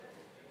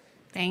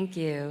Thank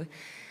you.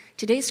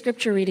 Today's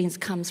scripture readings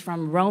comes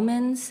from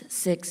Romans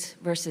 6,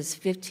 verses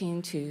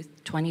 15 to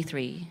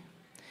 23.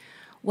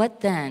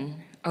 What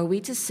then? Are we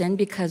to sin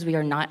because we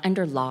are not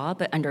under law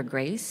but under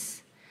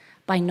grace?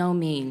 By no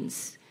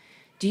means.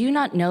 Do you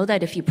not know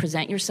that if you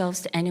present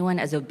yourselves to anyone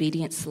as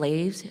obedient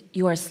slaves,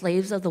 you are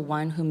slaves of the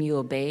one whom you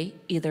obey,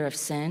 either of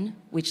sin,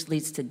 which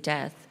leads to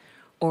death,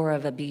 or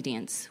of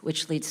obedience,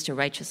 which leads to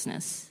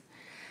righteousness?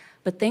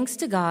 But thanks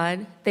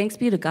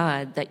be to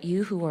God that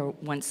you who were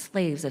once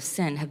slaves of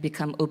sin have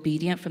become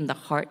obedient from the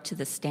heart to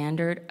the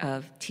standard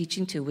of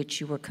teaching to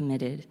which you were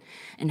committed,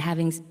 and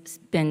having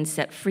been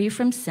set free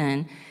from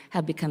sin,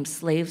 have become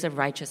slaves of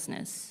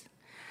righteousness.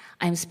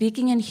 I am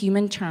speaking in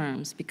human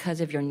terms because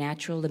of your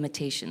natural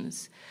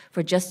limitations.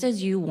 For just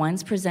as you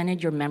once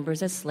presented your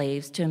members as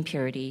slaves to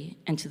impurity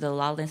and to the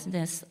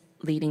lawlessness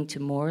leading to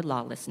more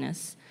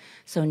lawlessness,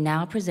 so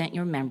now present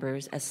your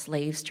members as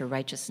slaves to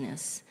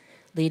righteousness,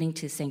 leading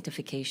to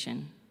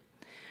sanctification.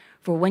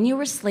 For when you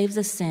were slaves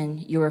of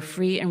sin, you were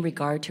free in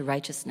regard to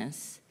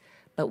righteousness.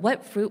 But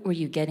what fruit were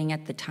you getting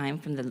at the time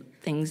from the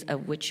things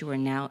of which you are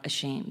now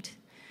ashamed?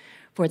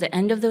 For the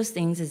end of those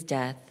things is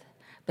death.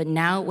 But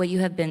now what you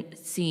have been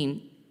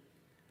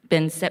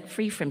set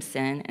free from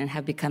sin and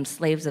have become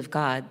slaves of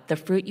God, the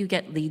fruit you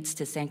get leads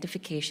to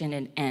sanctification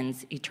and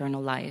ends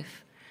eternal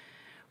life.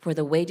 For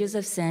the wages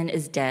of sin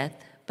is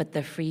death, but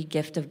the free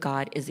gift of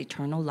God is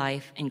eternal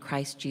life in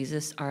Christ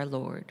Jesus our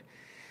Lord.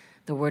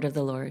 The word of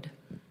the Lord.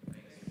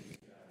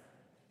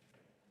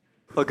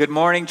 Well, good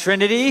morning,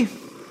 Trinity.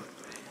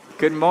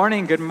 Good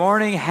morning.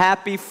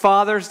 Happy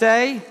Father's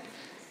Day.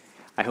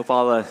 I hope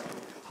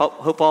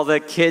all the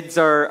kids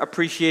are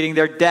appreciating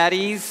their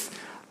daddies.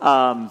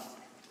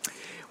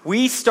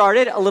 We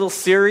started a little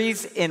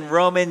series in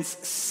Romans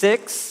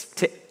 6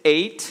 to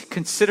 8,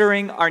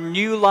 considering our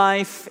new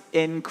life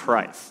in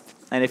Christ.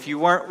 And if you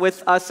weren't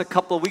with us a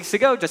couple of weeks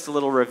ago, just a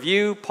little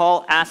review,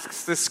 Paul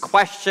asks this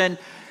question,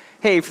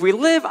 hey, if we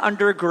live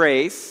under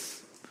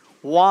grace,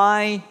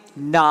 why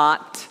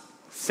not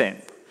sin?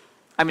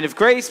 I mean, if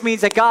grace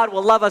means that God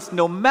will love us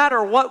no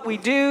matter what we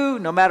do,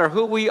 no matter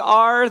who we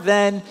are,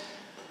 then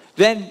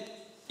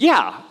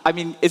yeah, I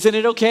mean, isn't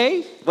it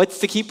okay? What's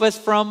to keep us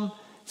from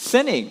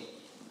sinning?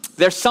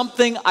 There's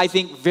something, I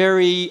think,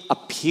 very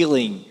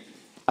appealing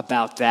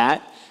about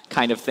that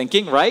kind of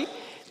thinking, right?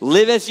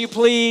 Live as you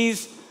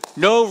please,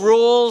 no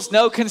rules,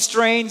 no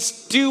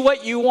constraints, do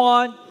what you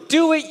want,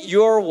 do it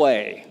your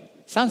way.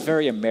 Sounds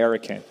very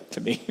American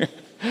to me.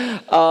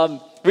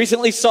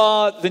 Recently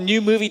saw the new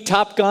movie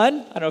Top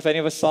Gun. I don't know if any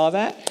of us saw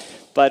that,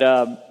 but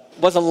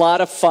was a lot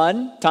of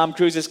fun. Tom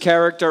Cruise's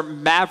character,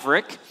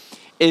 Maverick,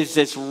 is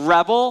this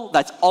rebel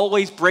that's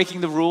always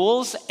breaking the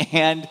rules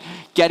and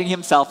getting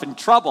himself in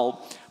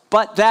trouble.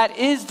 But that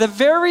is the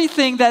very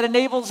thing that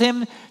enables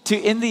him to,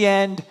 in the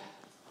end,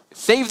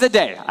 save the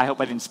day. I hope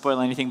I didn't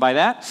spoil anything by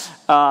that.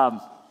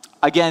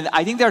 Again,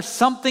 I think there's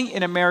something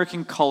in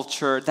American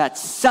culture that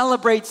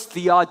celebrates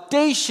the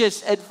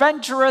audacious,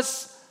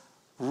 adventurous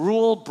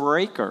rule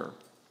breaker.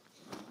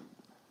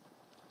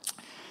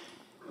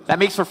 That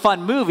makes for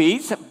fun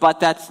movies, but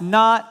that's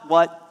not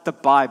what the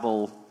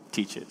Bible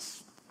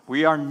teaches.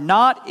 We are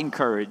not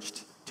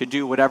encouraged to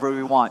do whatever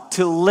we want,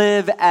 to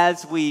live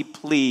as we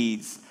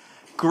please.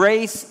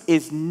 Grace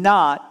is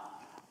not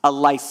a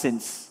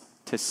license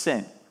to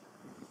sin.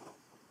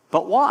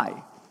 But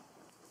why?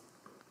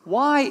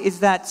 Why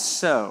is that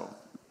so?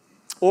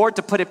 Or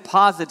to put it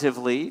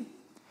positively,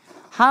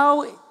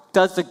 how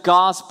does the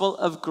gospel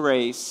of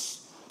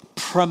grace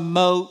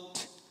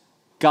promote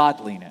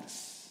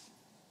godliness?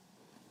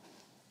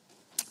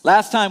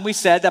 Last time we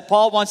said that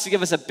Paul wants to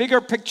give us a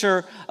bigger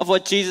picture of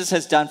what Jesus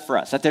has done for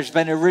us, that there's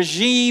been a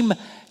regime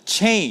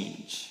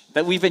change,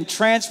 that we've been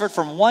transferred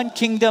from one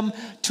kingdom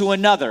to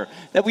another,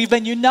 that we've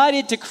been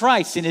united to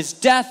Christ in his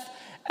death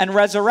and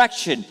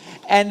resurrection,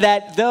 and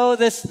that though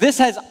this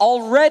has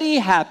already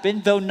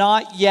happened, though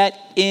not yet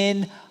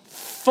in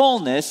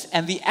fullness,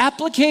 and the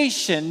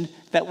application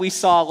that we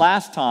saw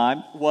last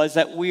time was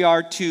that we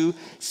are to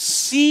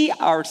see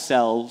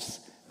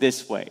ourselves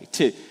this way,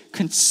 to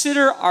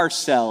consider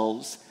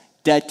ourselves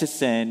dead to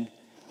sin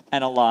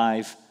and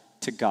alive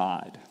to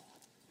God.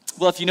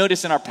 Well, if you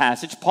notice in our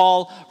passage,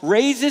 Paul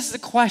raises the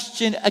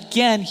question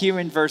again here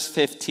in verse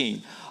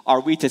 15.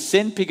 Are we to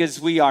sin because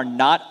we are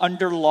not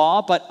under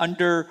law but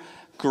under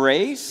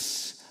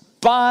grace?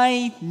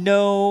 By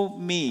no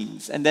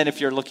means. And then if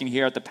you're looking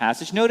here at the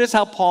passage, notice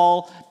how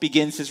Paul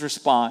begins his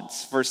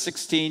response. Verse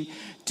 16,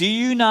 do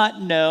you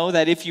not know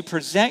that if you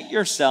present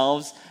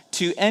yourselves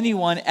to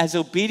anyone as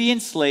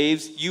obedient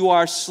slaves, you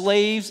are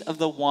slaves of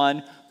the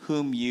one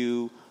whom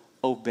you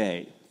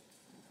obey?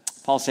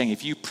 Paul's saying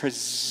if you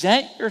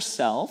present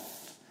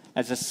yourself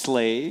as a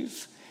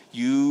slave,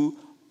 you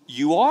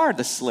are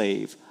the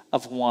slave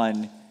of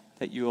one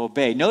that you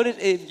obey. Notice,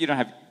 if you don't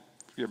have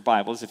your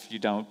Bibles, if you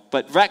don't,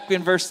 but back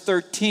in verse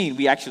 13,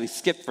 we actually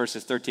skipped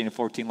verses 13 and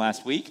 14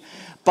 last week,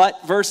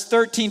 but verse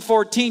 13,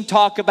 14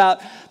 talk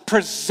about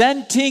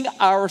presenting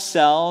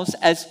ourselves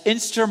as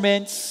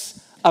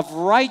instruments of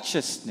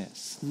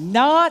righteousness,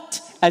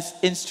 not as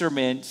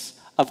instruments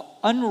of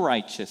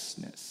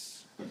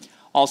unrighteousness.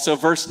 Also,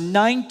 verse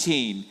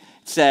 19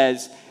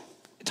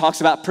 talks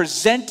about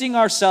presenting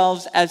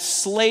ourselves as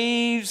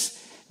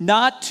slaves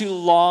not to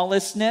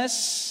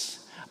lawlessness,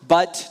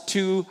 but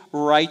to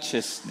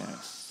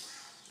righteousness.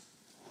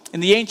 In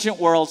the ancient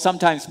world,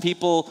 sometimes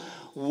people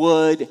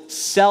would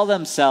sell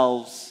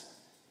themselves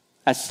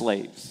as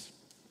slaves.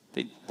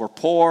 They were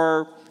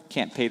poor,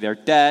 can't pay their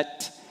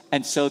debt,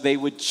 and so they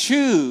would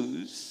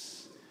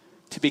choose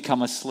to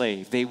become a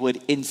slave. They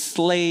would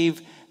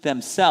enslave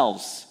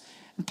themselves.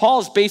 And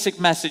Paul's basic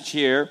message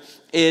here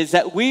is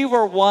that we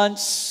were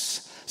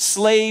once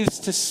slaves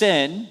to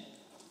sin,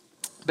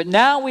 but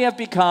now we have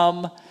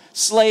become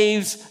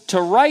slaves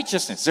to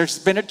righteousness. There's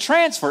been a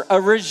transfer, a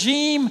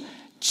regime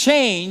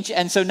change,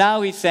 and so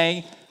now he's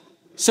saying,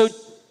 so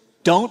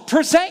don't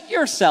present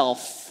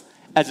yourself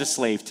as a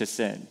slave to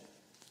sin.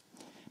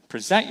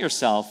 Present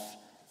yourself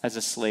as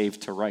a slave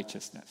to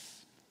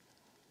righteousness.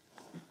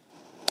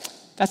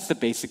 That's the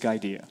basic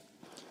idea.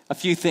 A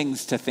few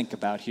things to think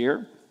about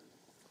here.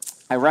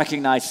 I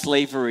recognize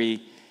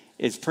slavery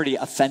is pretty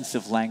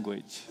offensive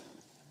language,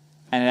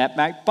 and that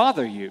might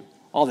bother you.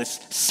 All this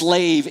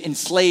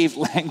enslaved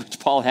language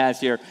Paul has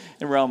here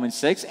in Romans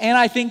 6. And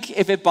I think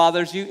if it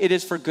bothers you, it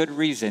is for good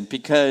reason,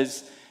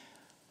 because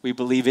we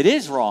believe it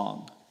is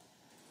wrong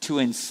to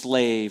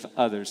enslave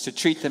others, to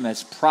treat them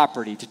as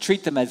property, to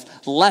treat them as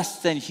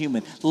less than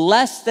human,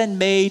 less than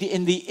made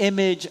in the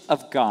image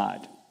of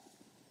God.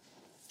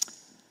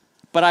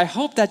 But I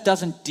hope that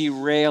doesn't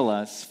derail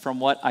us from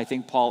what I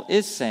think Paul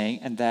is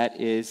saying, and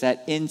that is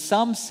that in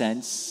some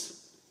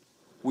sense,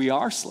 we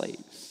are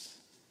slaves.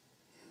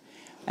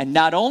 And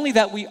not only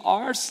that we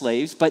are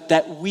slaves, but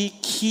that we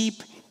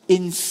keep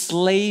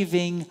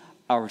enslaving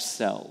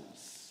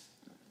ourselves.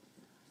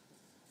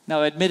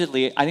 Now,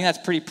 admittedly, I think that's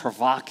pretty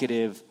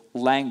provocative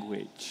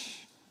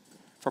language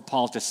for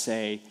Paul to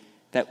say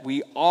that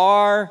we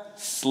are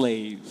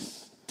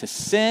slaves to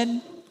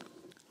sin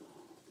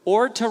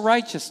or to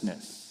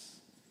righteousness.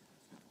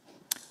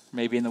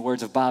 Maybe in the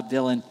words of Bob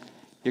Dylan,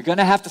 you're going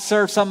to have to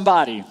serve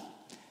somebody.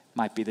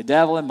 Might be the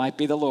devil, it might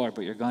be the Lord,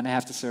 but you're going to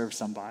have to serve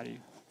somebody.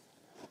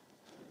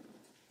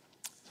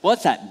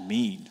 What's that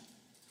mean?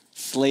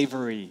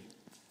 Slavery,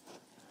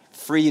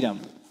 freedom.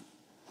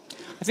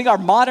 I think our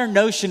modern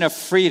notion of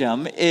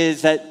freedom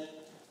is that,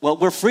 well,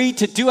 we're free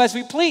to do as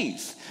we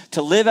please,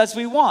 to live as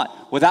we want,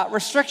 without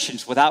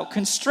restrictions, without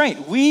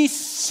constraint. We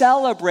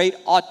celebrate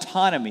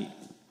autonomy.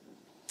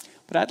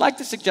 But I'd like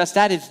to suggest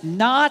that is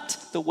not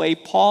the way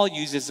Paul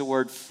uses the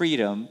word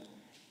freedom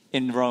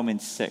in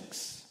Romans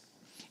 6.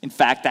 In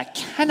fact, that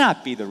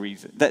cannot be the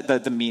reason,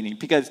 the meaning,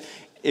 because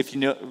if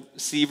you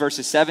see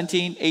verses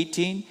 17,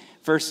 18,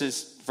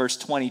 verse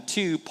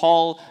 22,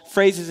 Paul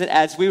phrases it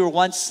as we were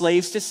once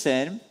slaves to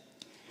sin.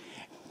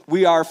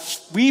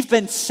 We've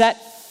been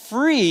set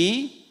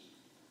free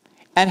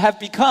and have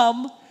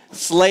become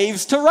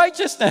slaves to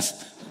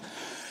righteousness.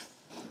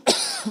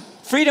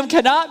 Freedom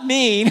cannot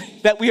mean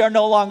that we are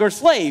no longer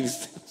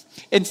slaves.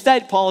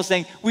 Instead, Paul is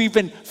saying we've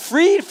been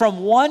freed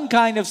from one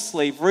kind of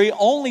slavery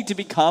only to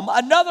become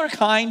another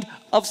kind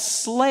of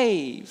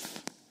slave.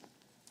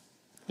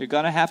 You're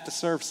going to have to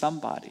serve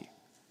somebody.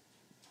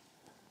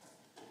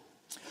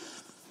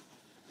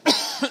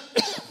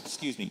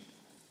 Excuse me.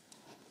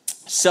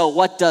 So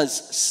what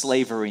does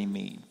slavery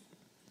mean?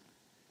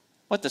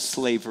 What does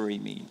slavery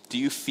mean? Do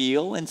you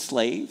feel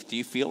enslaved? Do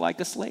you feel like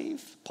a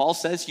slave? Paul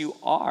says you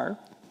are.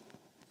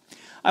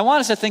 I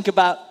want us to think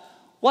about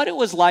what it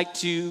was like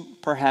to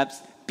perhaps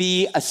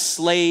be a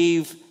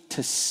slave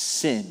to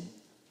sin.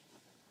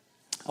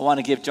 I want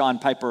to give John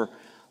Piper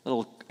a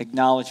little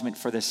acknowledgement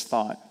for this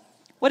thought.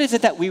 What is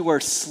it that we were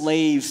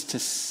slaves to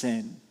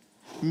sin?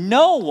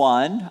 No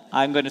one,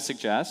 I'm going to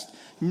suggest,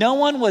 no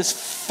one was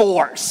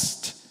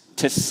forced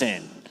to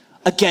sin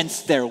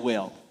against their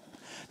will.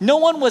 No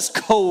one was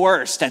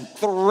coerced and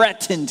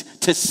threatened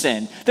to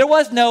sin. There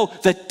was no,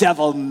 the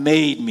devil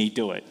made me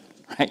do it,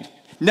 right?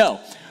 No,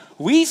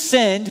 we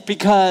sinned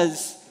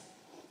because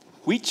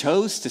we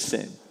chose to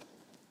sin.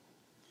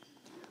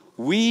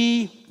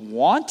 We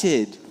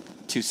wanted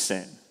to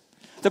sin.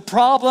 The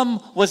problem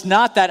was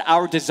not that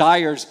our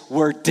desires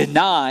were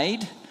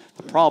denied.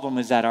 The problem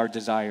is that our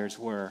desires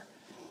were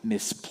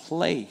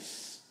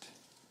misplaced.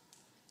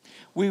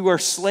 We were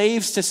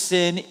slaves to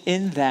sin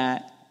in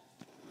that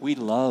we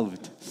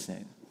loved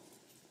sin.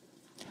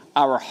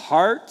 Our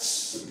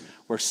hearts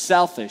were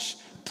selfish,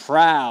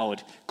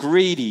 proud,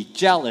 greedy,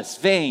 jealous,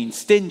 vain,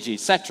 stingy,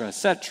 etc.,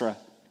 etc.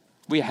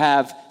 We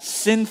have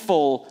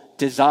sinful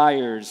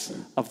desires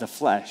of the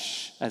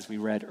flesh, as we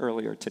read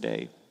earlier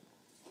today.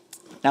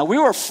 Now, we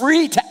were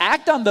free to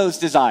act on those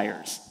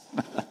desires.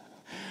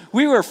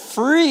 We were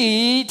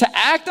free to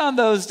act on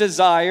those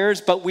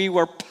desires, but we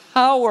were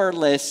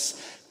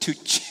powerless to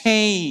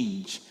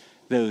change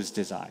those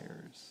desires.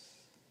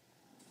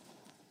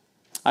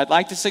 I'd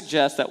like to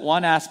suggest that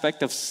one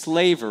aspect of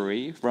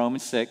slavery,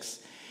 Romans 6,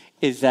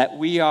 is that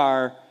we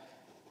are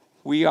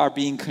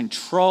being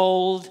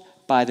controlled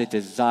by the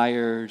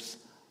desires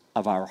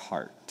of our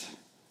heart.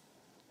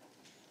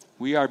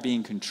 We are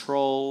being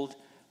controlled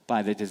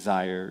by the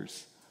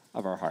desires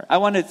of our heart. I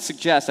want to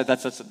suggest that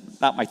that's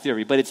not my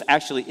theory, but it's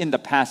actually in the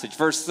passage.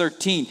 Verse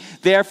 13,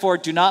 therefore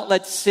do not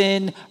let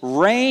sin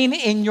reign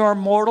in your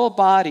mortal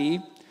body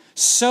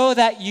so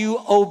that you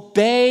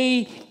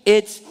obey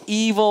its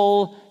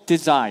evil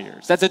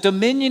desires. That the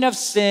dominion of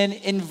sin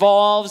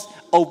involves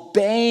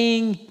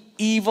obeying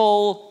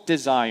evil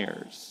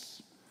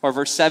desires. Or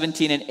verse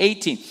 17 and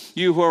 18,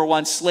 you who were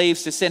once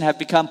slaves to sin have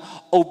become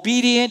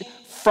obedient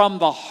from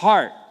the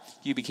heart.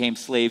 You became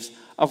slaves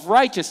of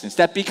righteousness.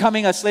 That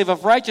becoming a slave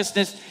of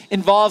righteousness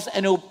involves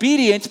an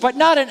obedience, but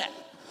not an,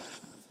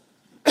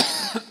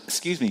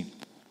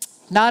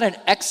 not an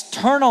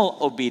external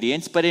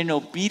obedience, but an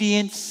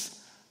obedience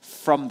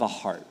from the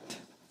heart.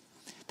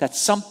 That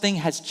something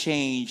has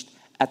changed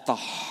at the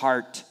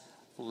heart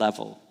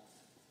level.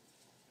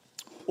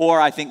 Or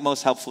I think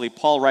most helpfully,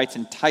 Paul writes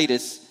in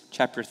Titus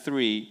chapter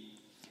 3,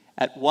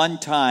 at one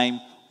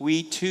time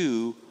we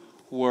too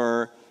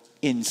were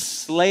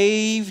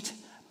enslaved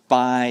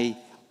by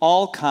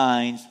all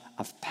kinds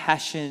of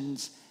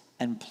passions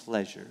and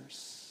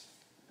pleasures.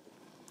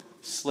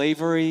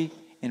 Slavery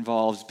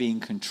involves being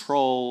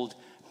controlled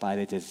by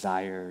the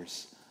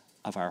desires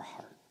of our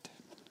heart.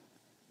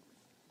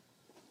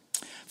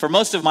 For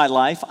most of my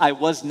life, I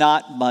was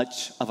not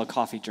much of a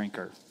coffee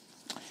drinker.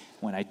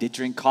 When I did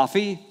drink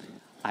coffee,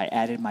 I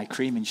added my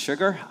cream and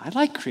sugar. I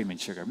like cream and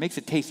sugar. It makes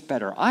it taste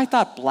better. I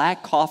thought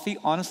black coffee,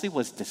 honestly,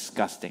 was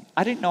disgusting.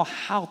 I didn't know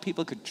how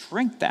people could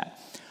drink that.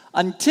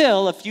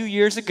 Until a few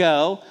years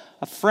ago,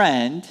 a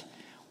friend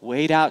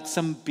weighed out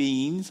some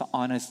beans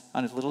on a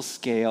little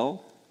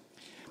scale,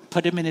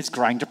 put them in his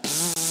grinder,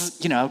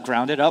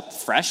 ground it up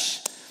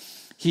fresh.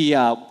 He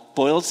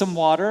boiled some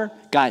water,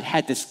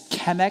 had this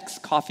Chemex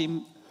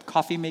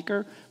coffee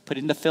maker, put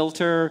in the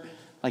filter,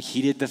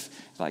 heated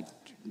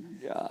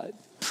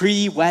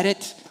pre-wet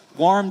it,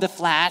 warmed the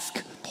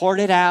flask,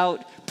 poured it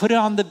out, put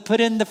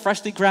in the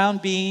freshly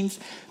ground beans,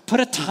 put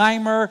a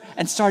timer,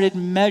 and started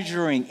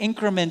measuring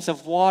increments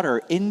of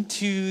water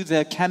into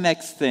the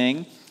Chemex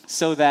thing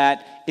so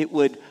that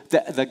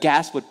the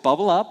gas would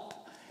bubble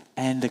up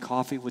and the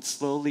coffee would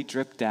slowly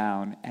drip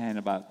down. And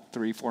about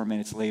 3-4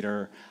 minutes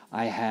later,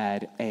 I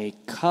had a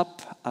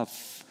cup of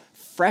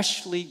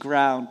freshly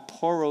ground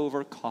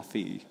pour-over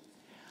coffee.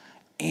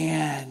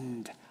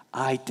 And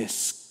I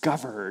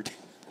discovered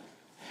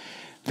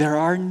there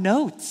are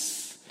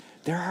notes,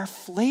 there are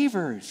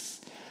flavors.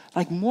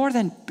 More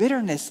than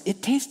bitterness,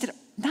 it tasted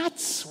not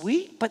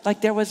sweet, but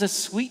there was a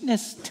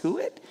sweetness to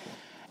it.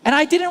 And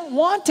I didn't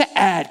want to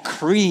add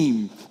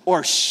cream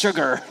or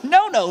sugar.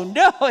 No.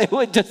 It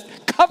would just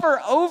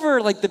cover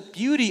over the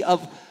beauty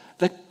of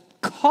the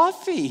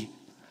coffee.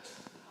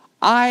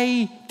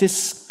 I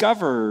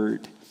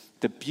discovered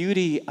the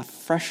beauty of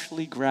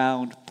freshly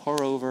ground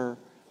pour-over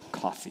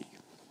coffee.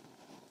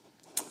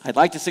 I'd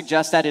like to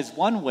suggest that is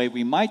one way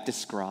we might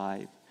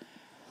describe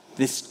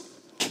this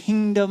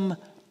kingdom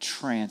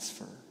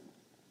transfer,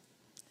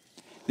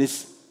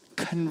 this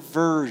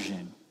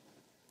conversion,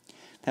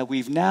 that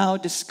we've now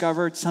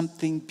discovered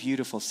something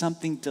beautiful,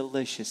 something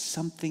delicious,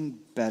 something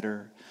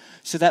better,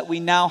 so that we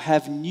now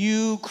have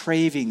new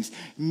cravings,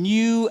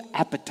 new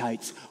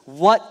appetites.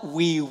 What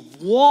we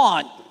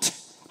want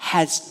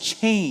has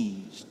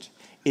changed.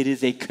 It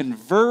is a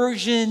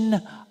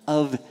conversion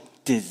of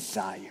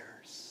desires.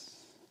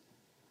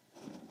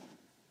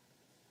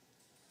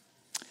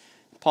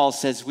 Paul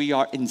says we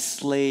are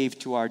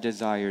enslaved to our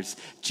desires.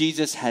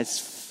 Jesus has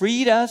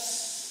freed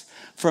us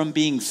from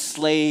being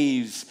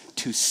slaves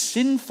to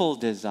sinful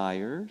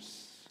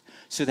desires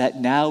so that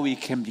now we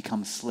can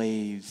become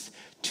slaves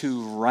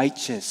to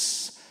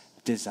righteous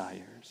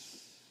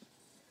desires.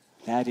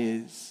 That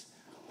is,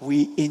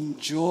 we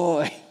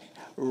enjoy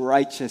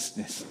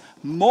righteousness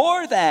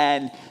more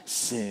than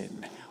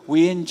sin.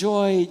 We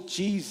enjoy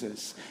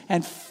Jesus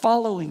and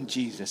following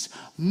Jesus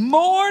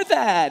more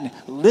than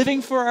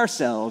living for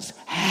ourselves,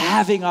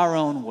 having our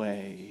own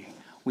way.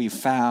 We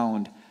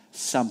found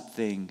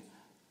something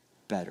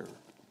better.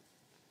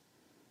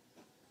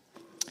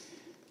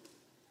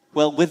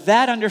 Well, with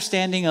that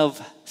understanding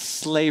of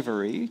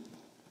slavery,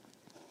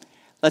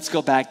 let's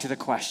go back to the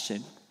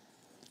question.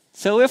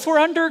 So if we're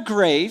under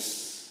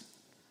grace,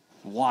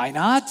 why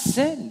not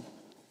sin?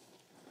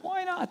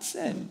 Why not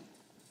sin?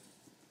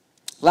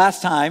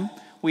 Last time,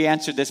 we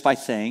answered this by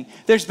saying,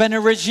 there's been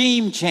a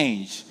regime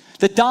change.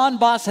 The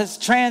Donbass has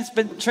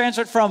been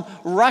transferred from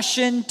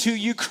Russian to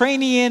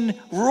Ukrainian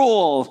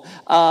rule.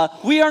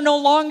 We are no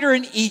longer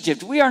in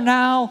Egypt. We are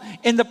now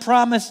in the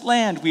promised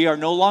land. We are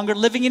no longer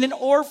living in an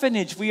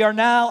orphanage. We are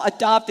now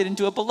adopted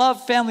into a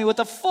beloved family with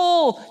a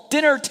full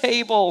dinner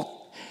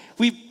table.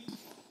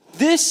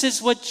 This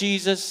is what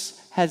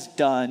Jesus has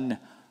done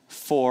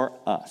for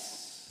us.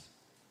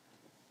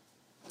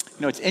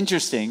 It's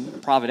interesting,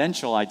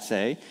 providential, I'd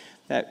say,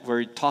 that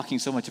we're talking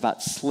so much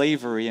about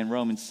slavery in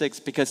Romans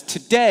 6, because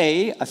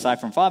today, aside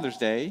from Father's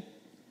Day,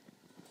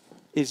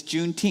 is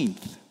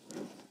Juneteenth.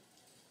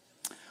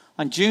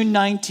 On June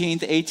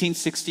 19th,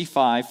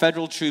 1865,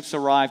 federal troops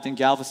arrived in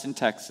Galveston,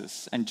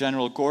 Texas, and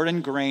General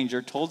Gordon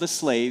Granger told the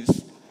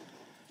slaves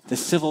The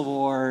Civil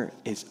War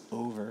is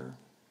over,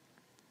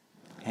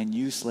 and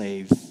you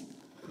slaves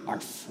are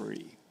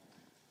free.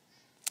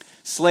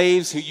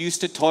 Slaves who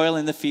used to toil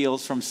in the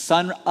fields from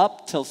sun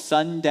up till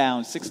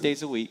sundown, 6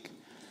 days a week.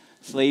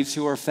 Slaves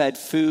who were fed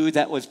food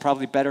that was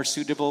probably better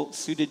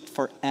suited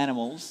for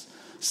animals.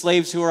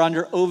 Slaves who were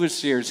under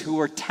overseers who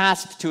were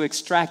tasked to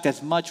extract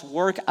as much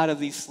work out of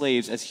these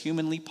slaves as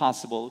humanly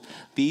possible.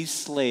 These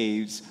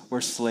slaves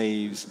were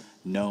slaves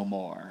no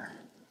more.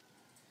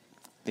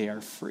 They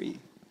are free.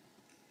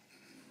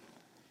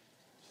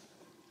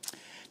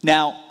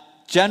 Now,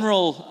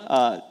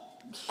 General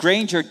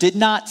Granger did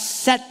not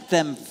set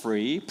them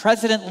free.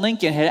 President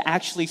Lincoln had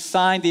actually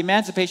signed the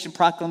Emancipation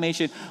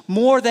Proclamation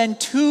more than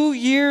 2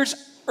 years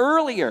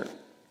earlier.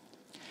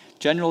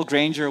 General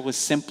Granger was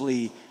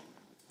simply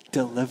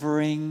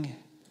delivering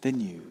the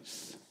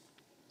news,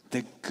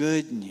 the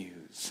good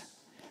news.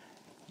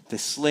 The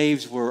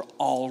slaves were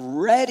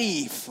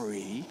already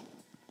free,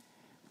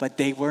 but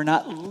they were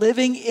not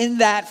living in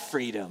that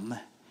freedom.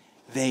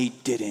 They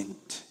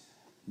didn't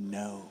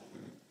know.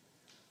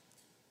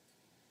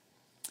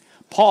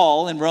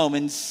 Paul in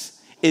Romans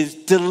is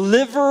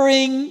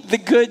delivering the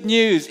good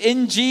news.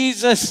 In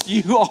Jesus,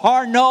 you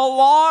are no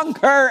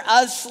longer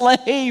a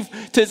slave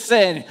to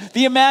sin.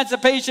 The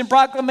Emancipation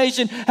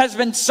Proclamation has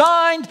been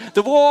signed.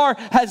 The war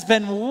has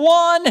been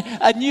won.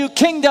 A new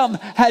kingdom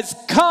has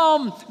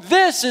come.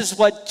 This is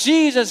what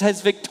Jesus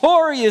has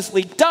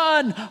victoriously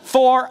done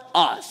for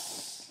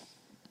us.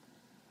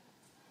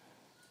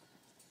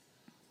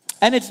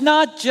 And it's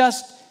not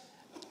just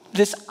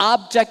this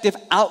objective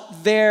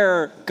out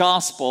there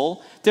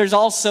gospel. There's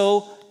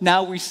also,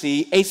 now we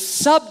see, a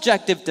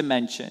subjective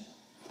dimension,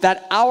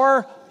 that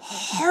our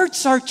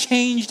hearts are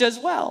changed as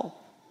well.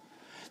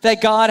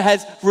 That God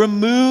has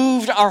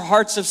removed our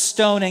hearts of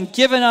stone and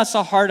given us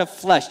a heart of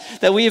flesh.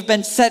 That we have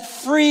been set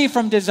free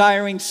from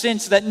desiring sin,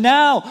 so that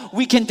now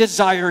we can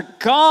desire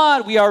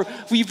God.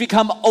 We've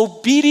become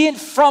obedient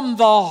from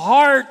the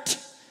heart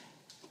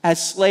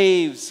as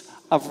slaves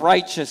of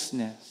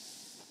righteousness.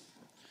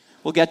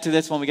 We'll get to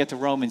this when we get to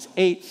Romans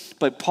 8,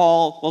 but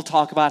Paul will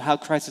talk about how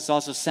Christ has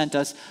also sent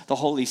us the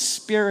Holy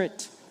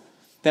Spirit,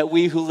 that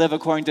we who live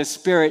according to the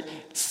Spirit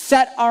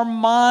set our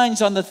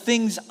minds on the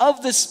things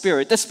of the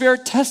Spirit. The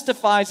Spirit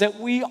testifies that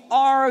we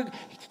are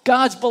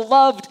God's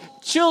beloved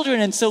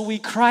children, and so we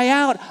cry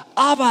out,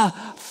 Abba,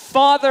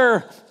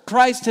 Father.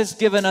 Christ has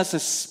given us a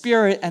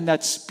spirit, and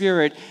that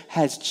spirit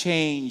has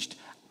changed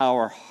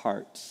our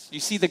hearts. You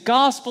see, the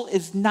gospel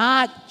is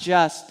not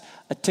just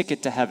a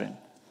ticket to heaven.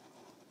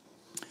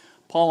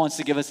 Paul wants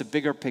to give us a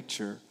bigger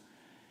picture.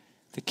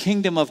 The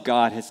kingdom of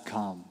God has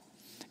come,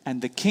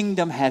 and the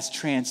kingdom has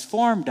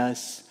transformed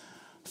us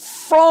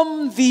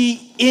from the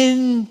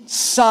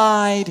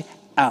inside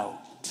out.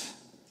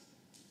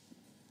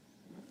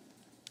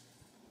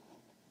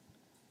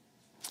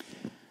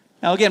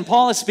 Now again,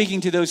 Paul is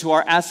speaking to those who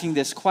are asking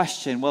this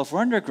question, well, if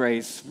we're under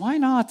grace, why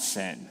not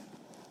sin?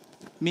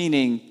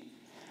 Meaning,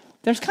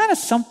 there's kind of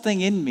something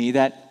in me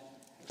that,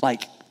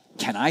 like,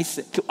 can I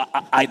sin?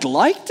 I'd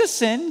like to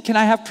sin. Can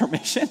I have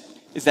permission?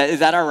 Is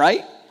that all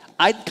right?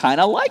 I'd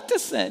kind of like to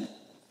sin.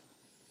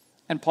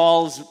 And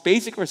Paul's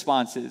basic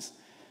response is,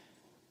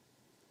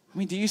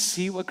 do you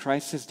see what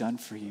Christ has done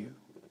for you?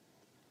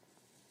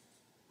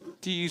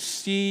 Do you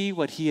see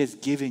what he has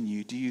given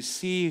you? Do you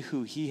see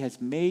who he has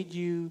made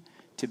you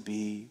to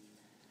be?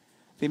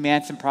 The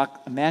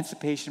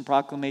Emancipation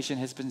Proclamation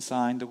has been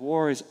signed. The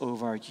war is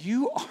over.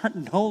 You are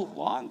no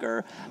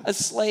longer a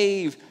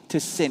slave to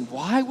sin.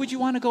 Why would you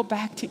want to go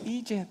back to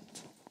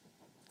Egypt?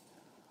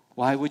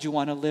 Why would you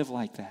want to live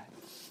like that?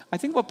 I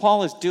think what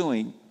Paul is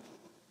doing,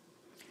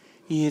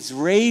 he is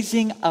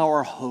raising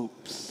our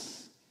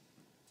hopes,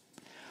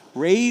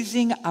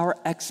 raising our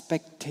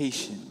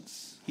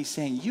expectations. He's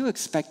saying, you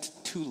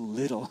expect too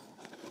little.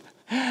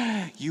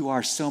 You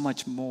are so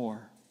much more.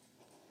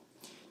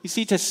 You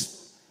see,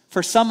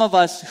 for some of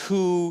us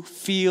who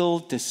feel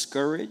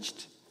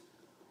discouraged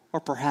or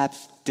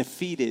perhaps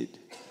defeated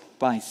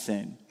by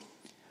sin,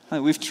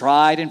 we've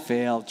tried and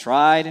failed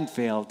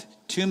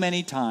too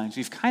many times.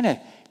 We've kind of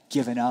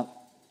given up.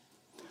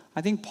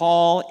 I think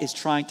Paul is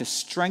trying to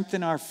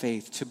strengthen our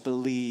faith to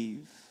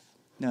believe,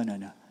 no.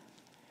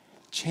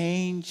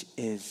 Change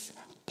is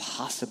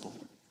possible.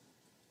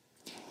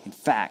 In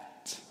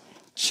fact,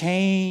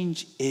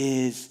 change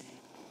is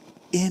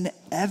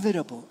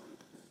inevitable.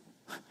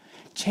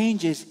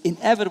 Change is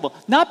inevitable.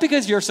 Not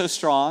because you're so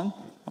strong.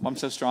 I'm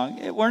so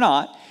strong. We're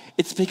not.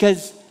 It's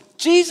because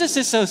Jesus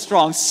is so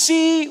strong.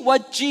 See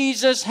what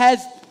Jesus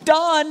has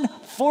done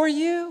for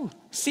you.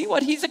 See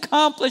what he's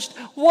accomplished.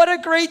 What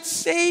a great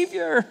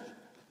Savior.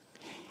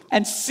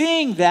 And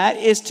seeing that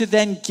is to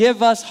then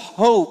give us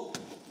hope.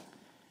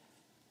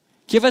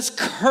 Give us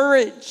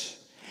courage.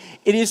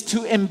 It is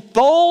to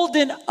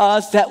embolden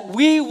us that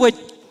we would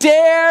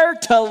dare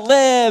to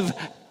live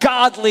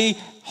godly,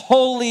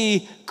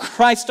 holy,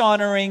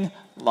 Christ-honoring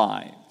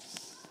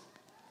lives.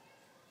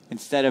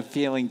 Instead of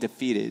feeling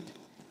defeated,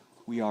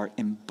 we are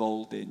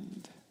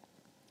emboldened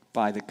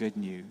by the good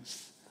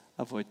news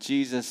of what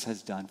Jesus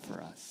has done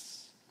for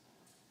us.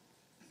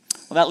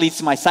 Well, that leads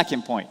to my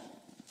second point.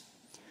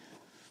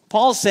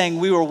 Paul's saying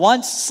we were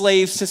once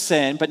slaves to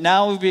sin, but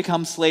now we've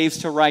become slaves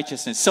to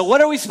righteousness. So what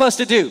are we supposed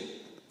to do?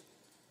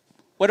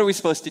 What are we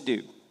supposed to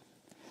do?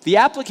 The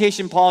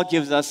application Paul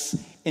gives us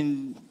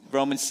in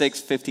Romans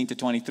 6, 15 to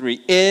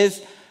 23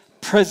 is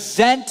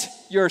present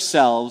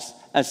yourselves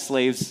as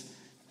slaves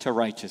to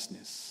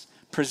righteousness.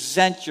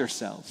 Present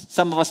yourselves.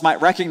 Some of us might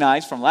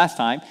recognize from last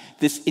time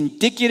this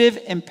indicative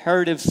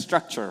imperative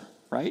structure,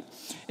 right?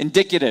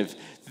 Indicative.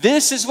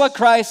 This is what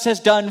Christ has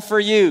done for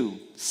you.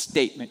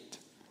 Statement.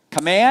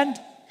 Command.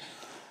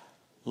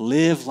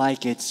 Live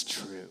like it's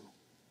true.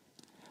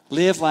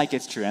 Live like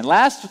it's true. And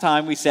last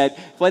time we said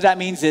what that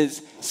means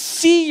is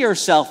see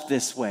yourself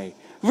this way.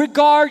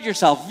 Regard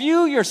yourself,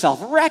 view yourself,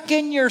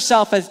 reckon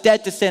yourself as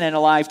dead to sin and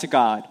alive to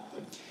God.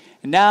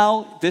 And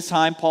now, this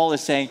time, Paul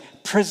is saying,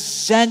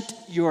 present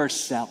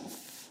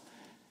yourself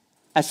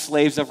as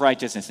slaves of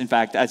righteousness. In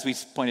fact, as we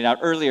pointed out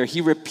earlier,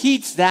 he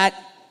repeats that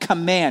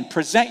command.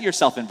 Present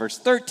yourself in verse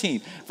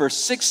 13, verse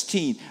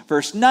 16,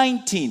 verse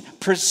 19.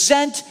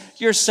 Present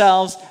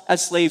yourselves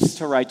as slaves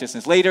to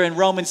righteousness. Later in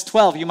Romans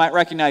 12, you might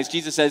recognize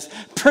Jesus says,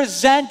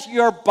 present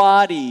your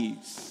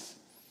bodies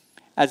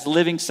as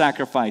living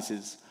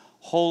sacrifices,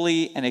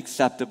 holy and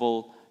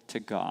acceptable to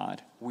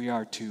God. We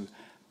are to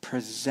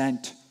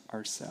present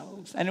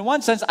ourselves. And in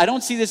one sense, I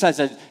don't see this as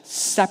a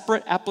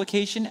separate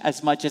application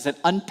as much as an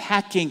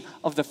unpacking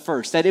of the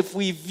first. That if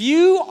we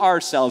view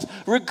ourselves,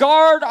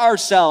 regard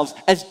ourselves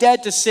as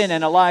dead to sin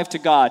and alive to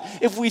God,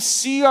 if we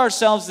see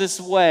ourselves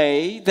this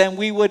way, then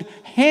we would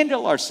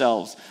handle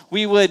ourselves.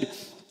 We would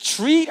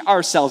treat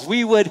ourselves.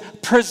 We would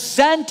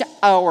present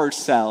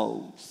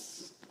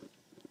ourselves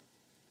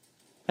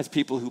as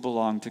people who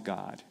belong to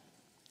God,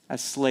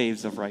 as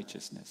slaves of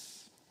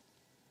righteousness.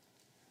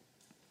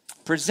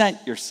 Present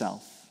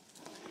yourself.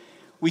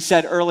 We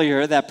said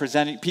earlier that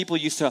people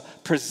used to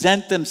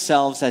present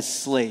themselves as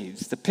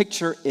slaves. The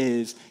picture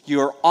is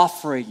you're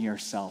offering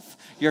yourself.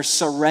 You're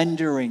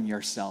surrendering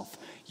yourself.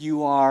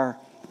 You are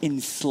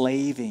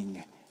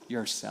enslaving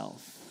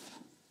yourself.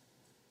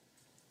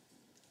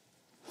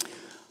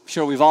 I'm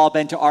sure we've all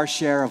been to our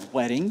share of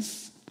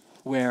weddings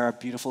where a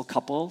beautiful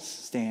couple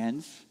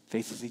stands,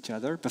 faces each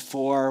other,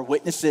 before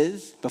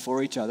witnesses,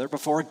 before each other,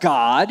 before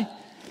God,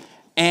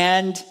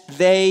 and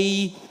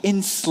they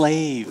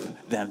enslave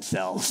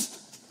themselves.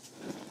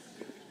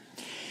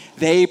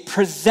 They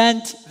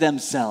present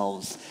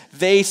themselves.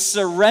 They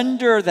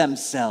surrender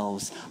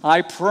themselves.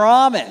 I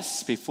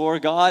promise before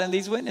God and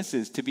these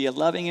witnesses to be a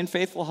loving and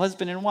faithful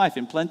husband and wife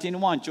in plenty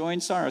and want, joy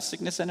and sorrow,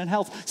 sickness and in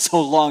health,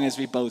 so long as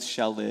we both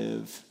shall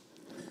live.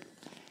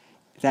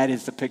 That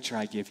is the picture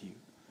I give you.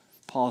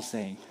 Paul's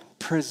saying,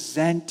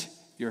 present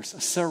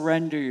yourself,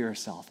 surrender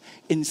yourself,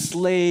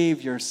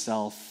 enslave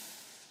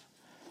yourself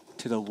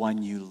to the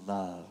one you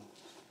love.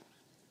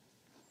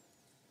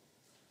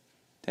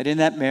 That in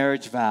that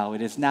marriage vow,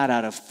 it is not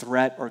out of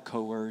threat or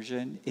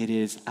coercion, it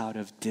is out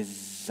of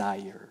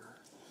desire.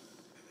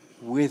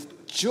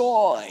 With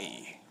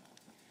joy,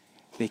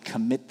 they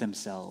commit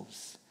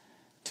themselves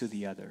to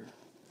the other.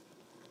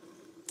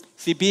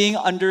 See, being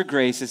under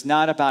grace is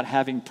not about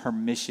having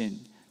permission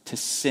to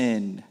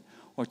sin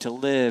or to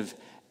live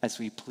as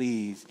we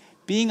please.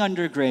 Being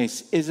under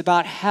grace is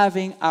about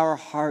having our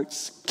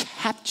hearts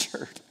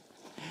captured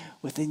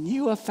with a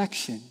new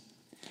affection.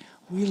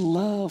 We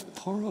love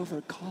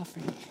pour-over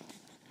coffee,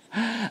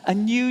 a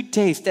new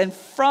taste. And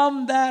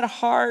from that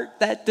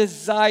heart, that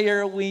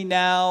desire, we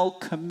now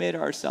commit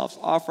ourselves,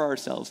 offer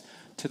ourselves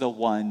to the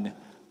one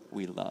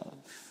we love.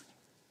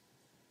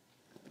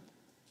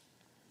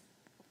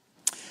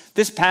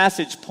 This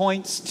passage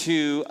points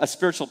to a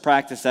spiritual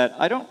practice that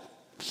I don't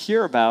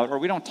hear about, or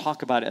we don't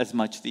talk about as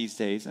much these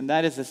days, and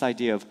that is this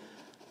idea of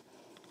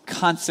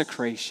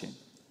consecration.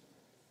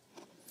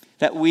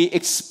 That we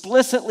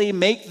explicitly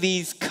make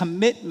these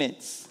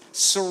commitments,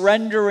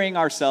 surrendering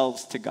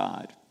ourselves to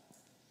God.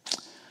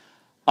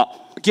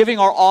 Giving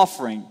our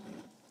offering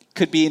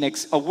could be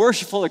a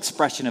worshipful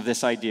expression of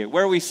this idea,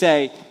 where we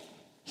say,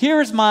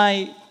 here's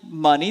my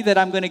money that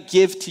I'm going to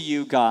give to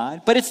you,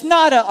 God, but it's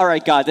not all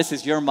right, God, this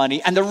is your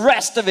money, and the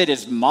rest of it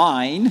is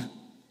mine.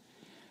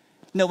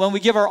 No, when we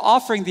give our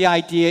offering, the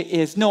idea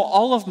is, no,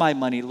 all of my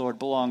money, Lord,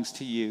 belongs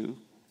to you.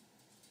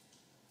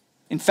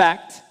 In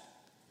fact,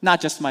 not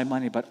just my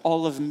money, but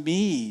all of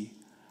me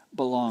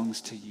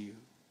belongs to you.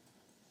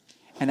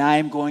 And I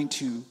am going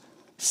to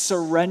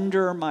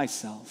surrender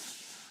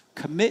myself,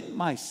 commit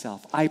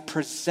myself. I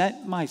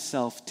present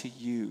myself to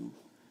you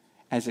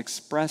as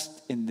expressed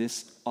in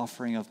this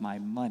offering of my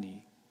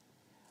money.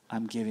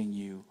 I'm giving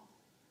you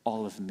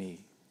all of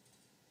me.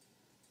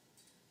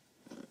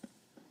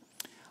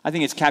 I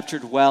think it's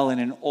captured well in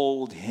an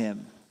old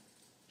hymn.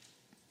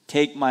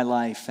 Take my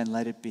life and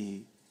let it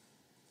be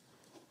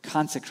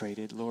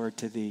consecrated, Lord,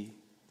 to thee.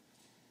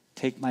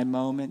 Take my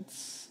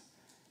moments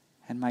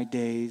and my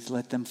days,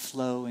 let them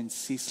flow in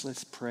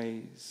ceaseless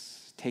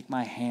praise. Take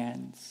my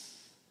hands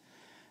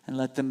and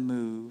let them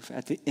move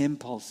at the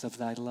impulse of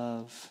thy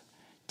love.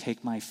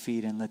 Take my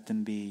feet and let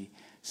them be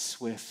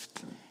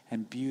swift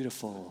and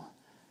beautiful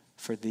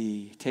for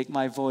thee. Take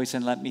my voice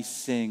and let me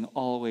sing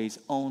always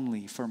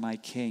only for my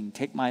King.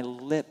 Take my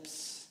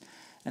lips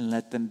and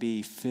let them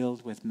be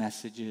filled with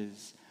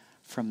messages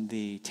from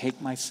thee.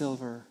 Take my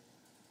silver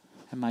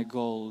and my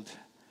gold,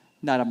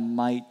 not a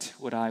mite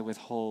would I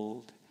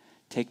withhold.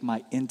 Take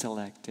my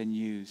intellect and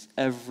use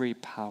every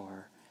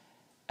power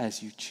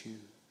as you choose.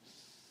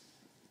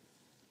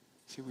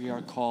 See, we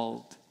are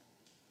called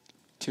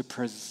to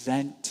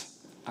present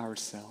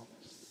ourselves,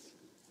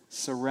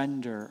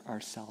 surrender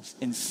ourselves,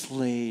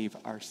 enslave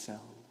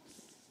ourselves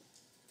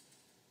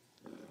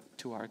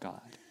to our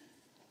God.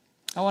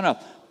 I want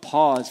to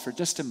pause for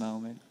just a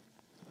moment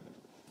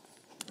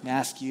and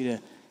ask you to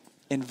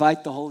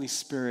invite the Holy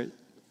Spirit,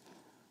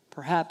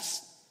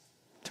 perhaps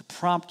to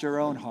prompt your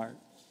own heart.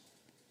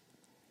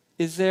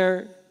 Is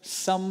there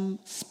some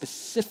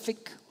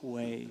specific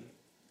way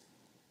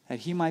that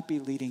he might be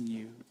leading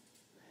you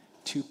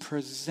to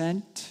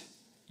present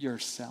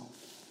yourself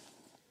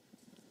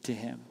to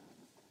him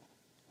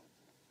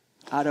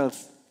out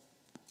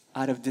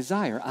of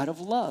desire, out of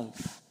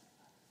love,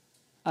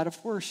 out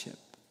of worship?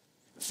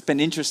 It's been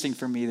interesting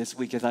for me this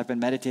week as I've been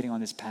meditating on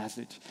this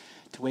passage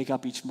to wake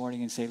up each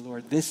morning and say,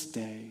 Lord, this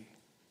day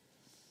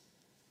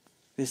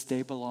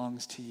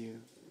belongs to you.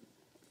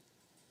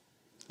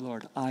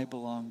 Lord, I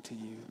belong to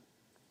you.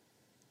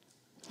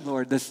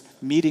 Lord, this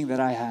meeting that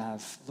I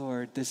have,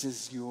 Lord, this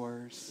is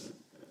yours.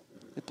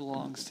 It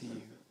belongs to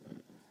you.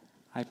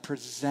 I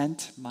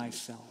present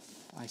myself.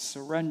 I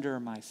surrender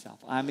myself.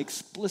 I'm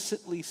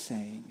explicitly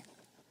saying,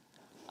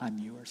 I'm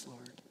yours,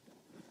 Lord.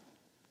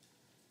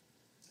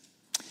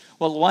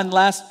 Well, one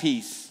last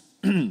piece.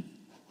 The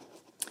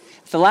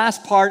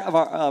last part of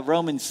our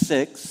Romans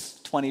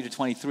 6, 20 to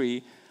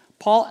 23,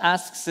 Paul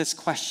asks this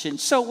question.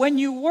 So when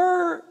you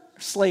were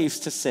slaves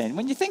to sin,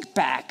 when you think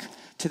back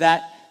to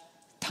that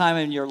time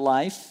in your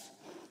life,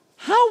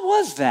 how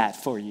was that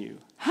for you?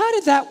 How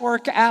did that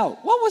work out?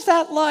 What was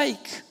that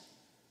like?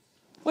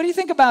 What do you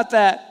think about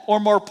that?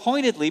 Or more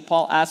pointedly,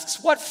 Paul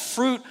asks, what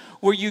fruit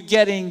were you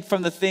getting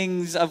from the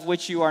things of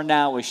which you are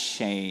now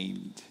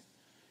ashamed?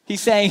 He's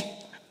saying,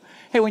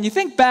 hey, when you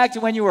think back to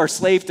when you were a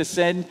slave to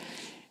sin,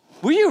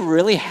 were you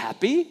really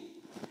happy?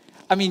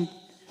 I mean,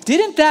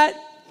 didn't that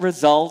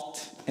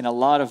result in a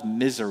lot of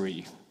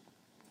misery?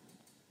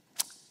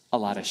 A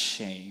lot of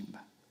shame.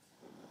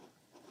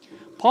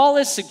 Paul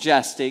is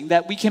suggesting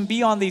that we can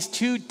be on these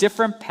two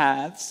different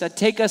paths that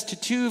take us to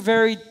two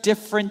very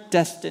different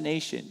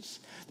destinations.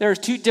 There are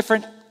two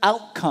different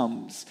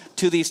outcomes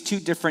to these two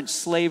different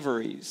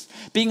slaveries.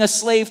 Being a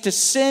slave to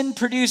sin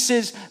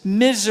produces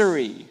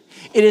misery.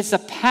 It is a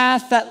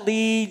path that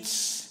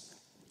leads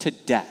to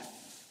death.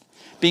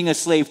 Being a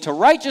slave to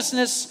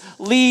righteousness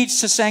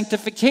leads to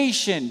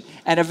sanctification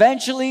and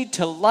eventually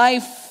to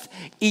life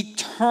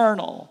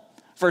eternal.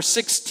 Verse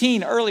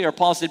 16, earlier,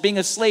 Paul said, being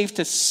a slave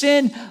to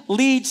sin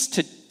leads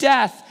to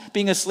death.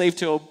 Being a slave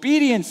to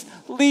obedience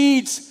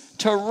leads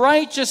to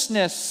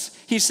righteousness.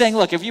 He's saying,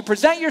 look, if you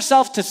present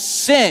yourself to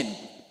sin,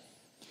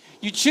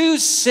 you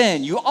choose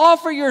sin, you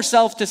offer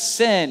yourself to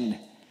sin,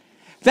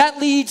 that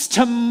leads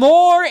to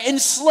more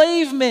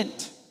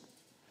enslavement.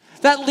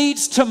 That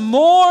leads to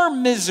more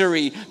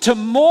misery, to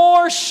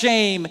more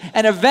shame,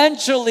 and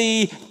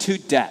eventually to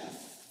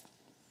death.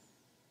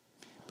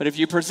 But if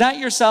you present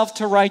yourself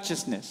to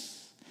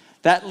righteousness,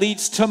 that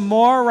leads to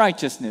more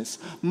righteousness,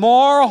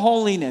 more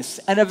holiness,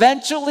 and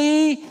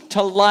eventually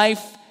to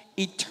life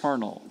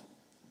eternal.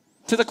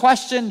 To the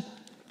question,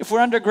 if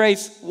we're under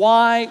grace,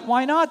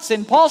 why not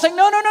sin? Paul's saying,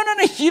 no,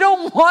 you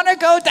don't want to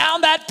go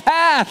down that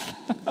path.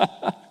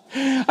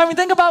 I mean,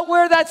 think about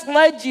where that's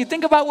led you.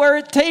 Think about where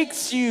it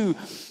takes you.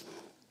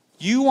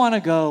 You want to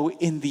go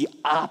in the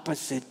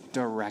opposite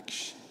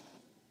direction.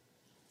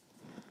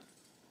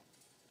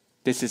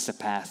 This is the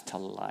path to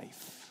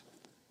life.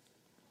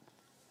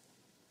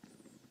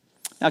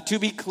 Now, to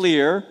be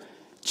clear,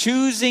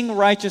 choosing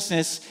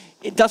righteousness,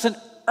 it doesn't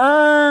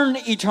earn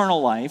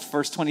eternal life.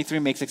 Verse 23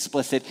 makes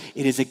explicit,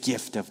 it is a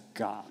gift of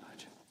God.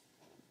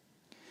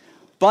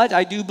 But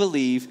I do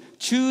believe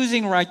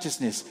choosing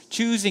righteousness,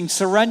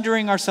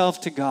 surrendering ourselves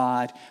to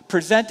God,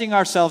 presenting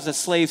ourselves as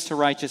slaves to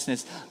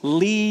righteousness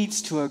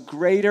leads to a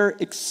greater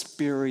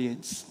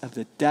experience of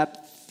the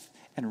depth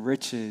and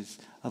riches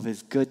of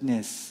his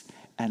goodness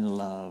and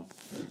love.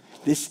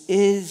 This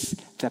is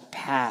the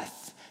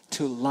path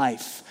to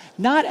life,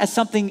 not as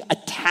something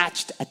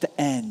attached at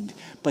the end,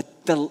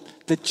 but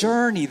the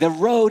journey, the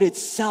road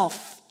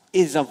itself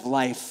is of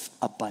life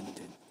abundant.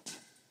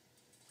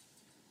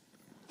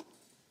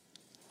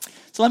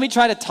 So let me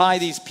try to tie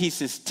these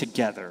pieces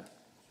together.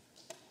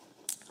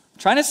 I'm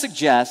trying to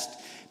suggest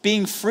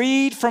being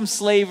freed from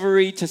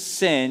slavery to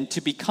sin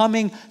to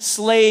becoming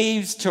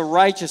slaves to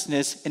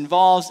righteousness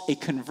involves a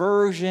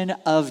conversion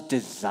of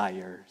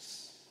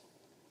desires.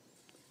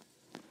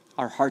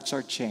 Our hearts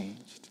are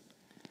changed.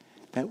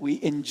 That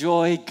we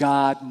enjoy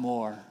God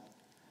more.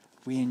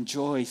 We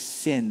enjoy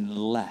sin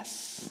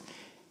less.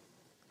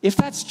 If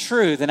that's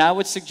true, then I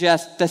would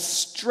suggest the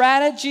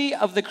strategy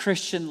of the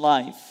Christian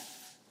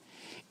life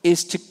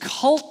is to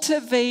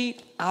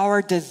cultivate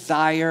our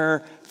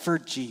desire for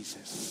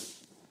Jesus.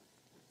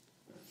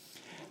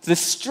 The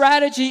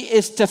strategy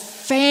is to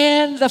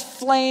fan the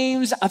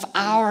flames of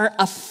our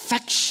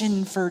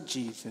affection for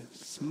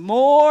Jesus.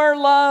 More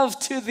love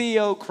to thee,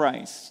 O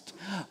Christ.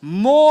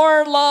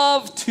 More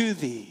love to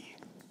thee.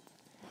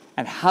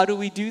 And how do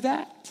we do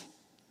that?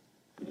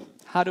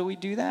 How do we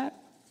do that?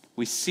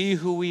 We see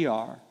who we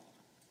are.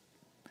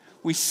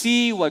 We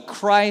see what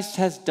Christ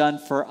has done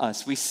for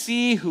us. We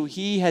see who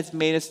he has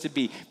made us to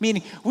be.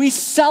 Meaning, we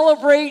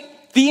celebrate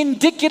the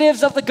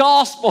indicatives of the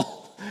gospel.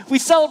 We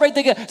celebrate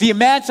the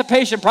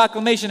Emancipation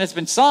Proclamation has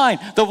been signed.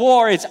 The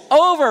war is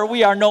over.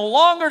 We are no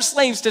longer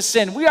slaves to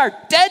sin. We are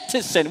dead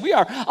to sin. We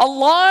are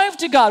alive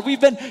to God. We've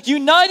been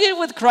united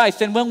with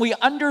Christ. And when we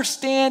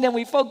understand and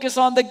we focus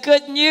on the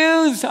good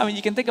news, I mean,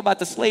 you can think about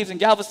the slaves in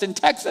Galveston,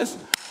 Texas.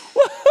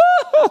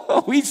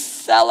 Woo-hoo! We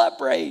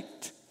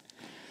celebrate.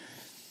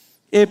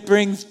 It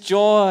brings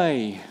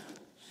joy.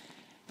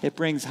 It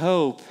brings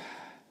hope.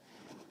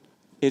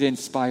 It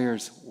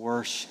inspires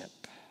worship.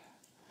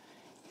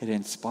 It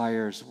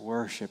inspires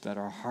worship that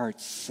our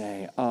hearts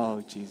say,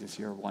 oh, Jesus,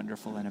 you're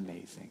wonderful and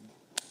amazing.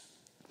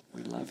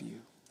 We love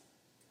you.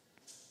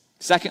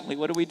 Secondly,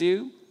 what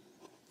do?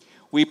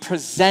 We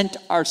present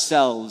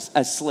ourselves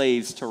as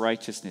slaves to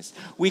righteousness.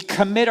 We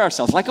commit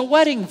ourselves like a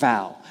wedding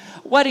vow.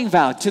 Wedding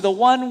vow to the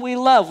one we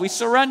love. We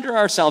surrender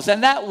ourselves.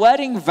 And that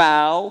wedding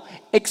vow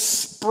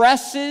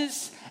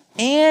expresses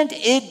and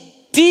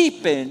it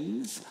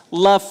deepens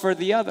love for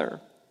the other.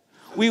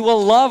 We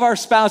will love our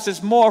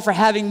spouses more for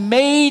having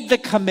made the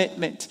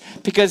commitment,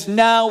 because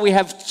now we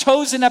have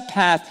chosen a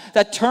path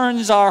that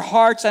turns our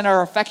hearts and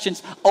our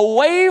affections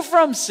away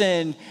from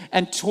sin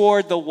and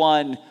toward the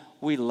one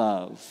we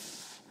love.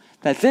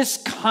 That this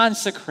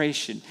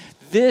consecration,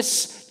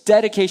 this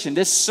dedication,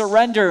 this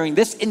surrendering,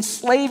 this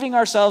enslaving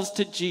ourselves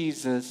to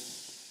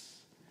Jesus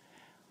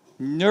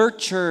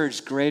nurtures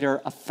greater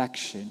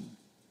affection.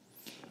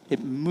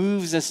 It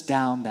moves us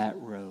down that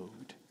road.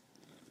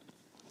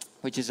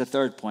 Which is the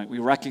third point. We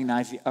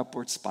recognize the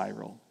upward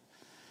spiral.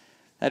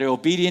 That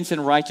obedience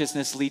and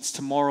righteousness leads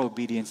to more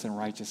obedience and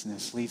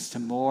righteousness, leads to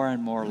more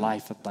and more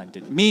life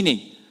abundant.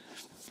 Meaning,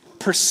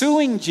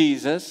 pursuing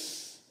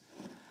Jesus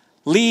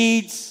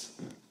leads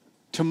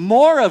to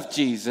more of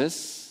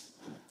Jesus,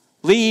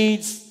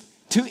 leads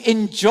to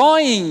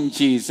enjoying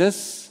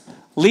Jesus,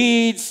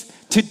 leads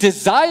to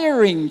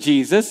desiring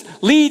Jesus,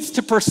 leads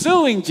to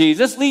pursuing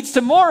Jesus, leads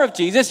to more of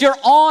Jesus. You're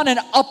on an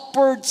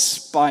upward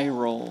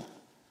spiral.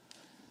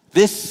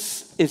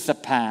 This is the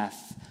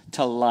path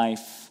to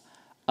life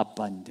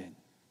abundant.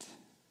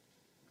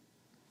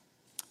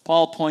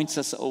 Paul points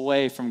us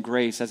away from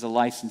grace as a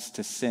license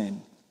to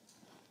sin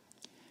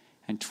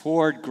and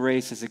toward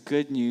grace as a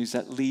good news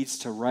that leads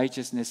to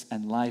righteousness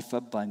and life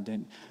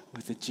abundant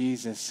with the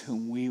Jesus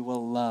whom we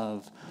will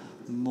love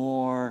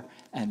more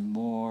and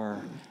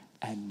more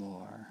and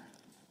more.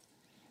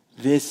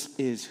 This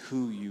is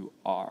who you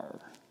are,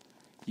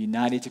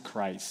 united to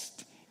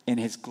Christ in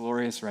his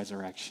glorious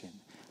resurrection.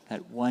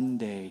 That one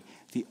day,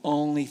 the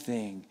only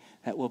thing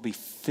that will be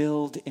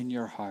filled in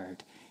your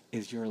heart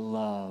is your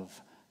love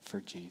for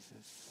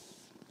Jesus.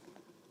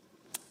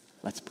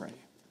 Let's pray.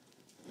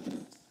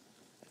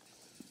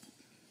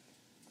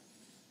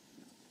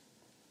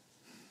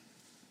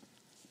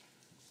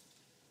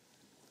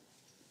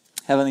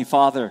 Heavenly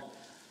Father,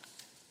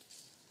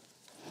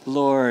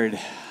 Lord,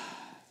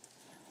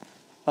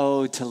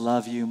 oh, to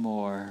love you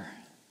more.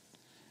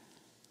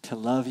 To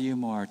love you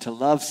more, to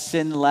love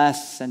sin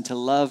less and to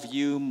love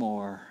you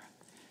more.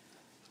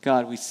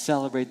 God, we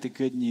celebrate the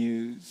good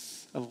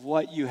news of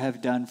what you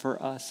have done for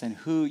us and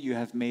who you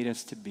have made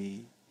us to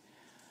be.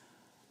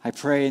 I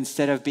pray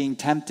instead of being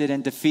tempted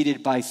and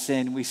defeated by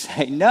sin, we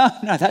say, no,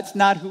 that's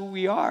not who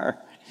we are.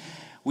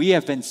 We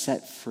have been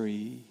set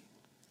free.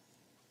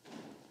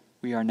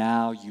 We are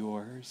now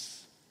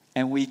yours.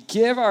 And we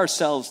give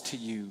ourselves to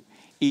you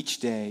each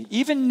day,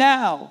 even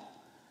now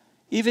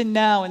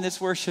in this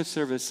worship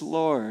service,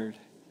 Lord,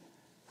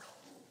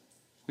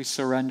 we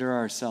surrender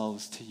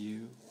ourselves to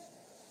you,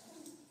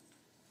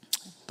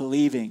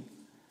 believing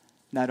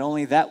not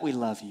only that we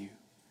love you,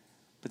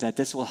 but that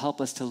this will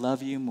help us to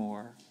love you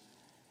more.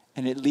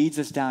 And it leads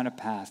us down a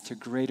path to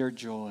greater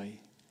joy,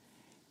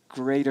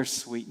 greater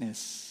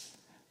sweetness,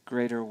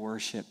 greater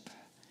worship,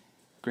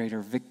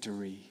 greater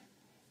victory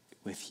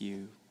with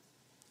you.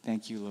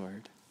 Thank you,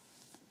 Lord.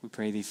 We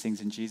pray these things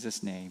in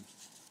Jesus' name.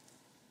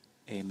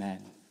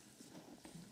 Amen.